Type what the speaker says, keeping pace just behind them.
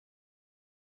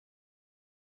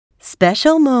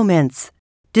Special moments.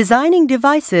 Designing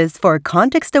devices for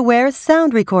context-aware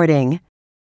sound recording.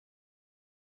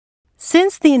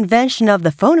 Since the invention of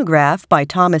the phonograph by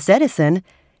Thomas Edison,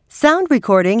 sound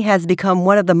recording has become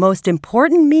one of the most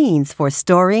important means for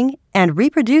storing and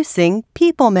reproducing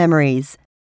people memories.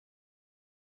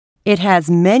 It has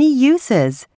many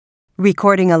uses: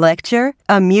 recording a lecture,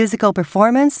 a musical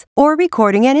performance, or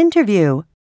recording an interview.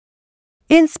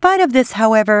 In spite of this,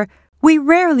 however, we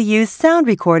rarely use sound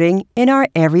recording in our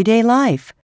everyday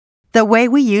life, the way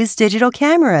we use digital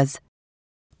cameras,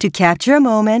 to capture a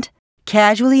moment,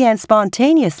 casually and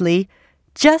spontaneously,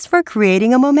 just for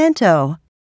creating a memento.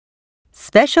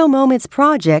 Special Moments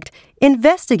Project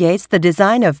investigates the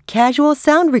design of casual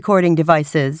sound recording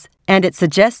devices, and it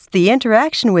suggests the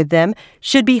interaction with them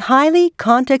should be highly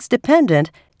context-dependent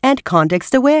and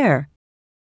context-aware.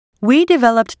 We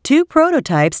developed 2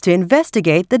 prototypes to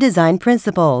investigate the design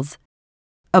principles: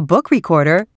 a book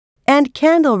recorder and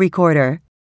candle recorder.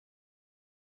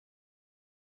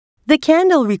 The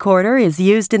candle recorder is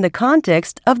used in the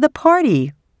context of the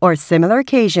party or similar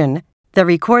occasion. The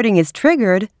recording is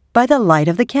triggered by the light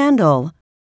of the candle.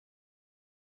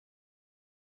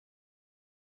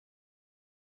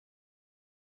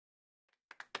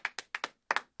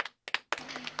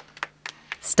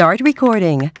 Start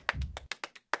recording.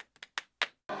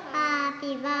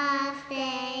 Happy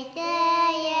birthday to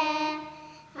you.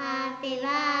 Happy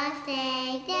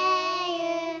birthday to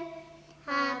you.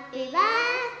 Happy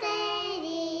birthday,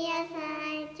 dear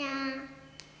Sai-chan.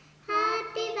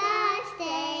 Happy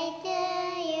birthday to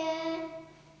you.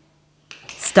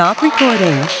 Stop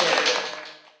recording.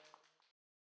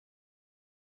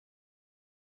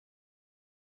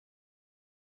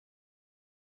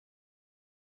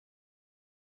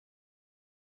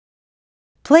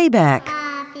 Playback.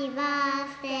 Happy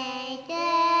birthday to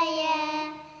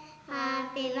you.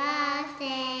 Happy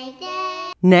birthday to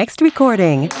you. Next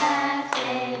recording.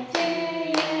 Birthday to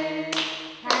you.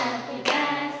 Happy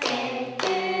birthday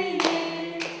to you.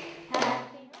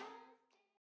 Happy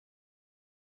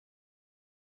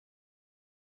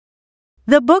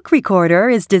The book recorder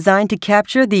is designed to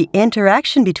capture the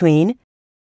interaction between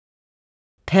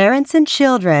parents and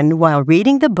children while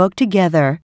reading the book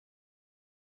together.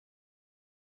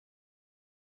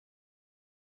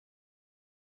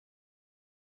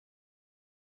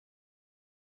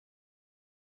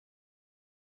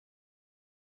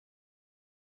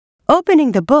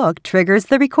 Opening the book triggers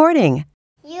the recording.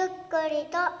 ゆっくり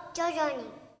と徐々に。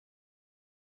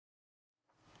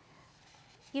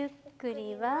ゆっく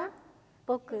りは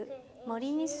僕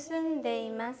森に住んでい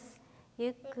ます。ゆ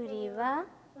っくりは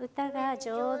歌が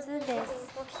上手です。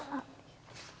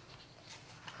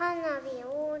花火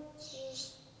おう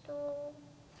ちと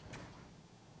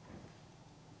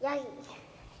ヤギが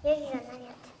何やっ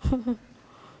てる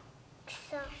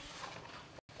草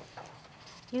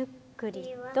ゆっく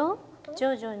りと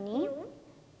徐々に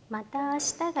また明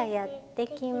日がやって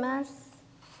きます。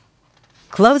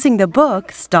Closing the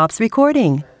book stops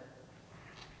recording.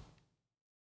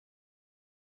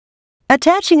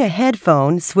 Attaching a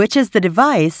headphone switches the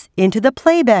device into the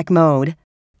playback mode.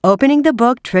 Opening the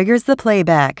book triggers the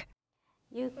playback.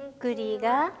 ゆっくり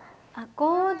がア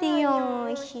コーディオ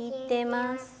ンを弾いて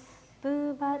ます。ブ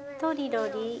ーバトリロ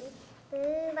リ。ブ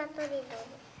ーバトリロリ。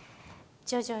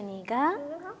徐々にが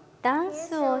ダン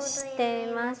スをして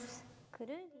います。く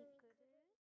るり。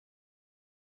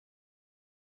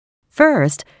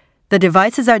First, the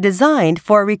devices are designed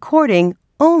for recording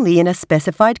only in a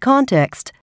specified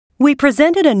context. We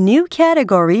presented a new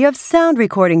category of sound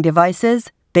recording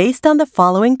devices based on the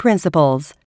following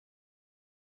principles.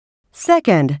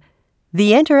 Second,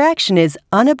 the interaction is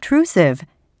unobtrusive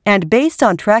and based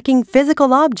on tracking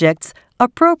physical objects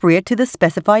appropriate to the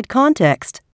specified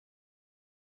context.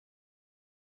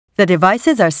 The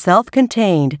devices are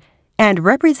self-contained and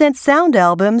represent sound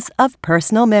albums of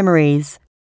personal memories.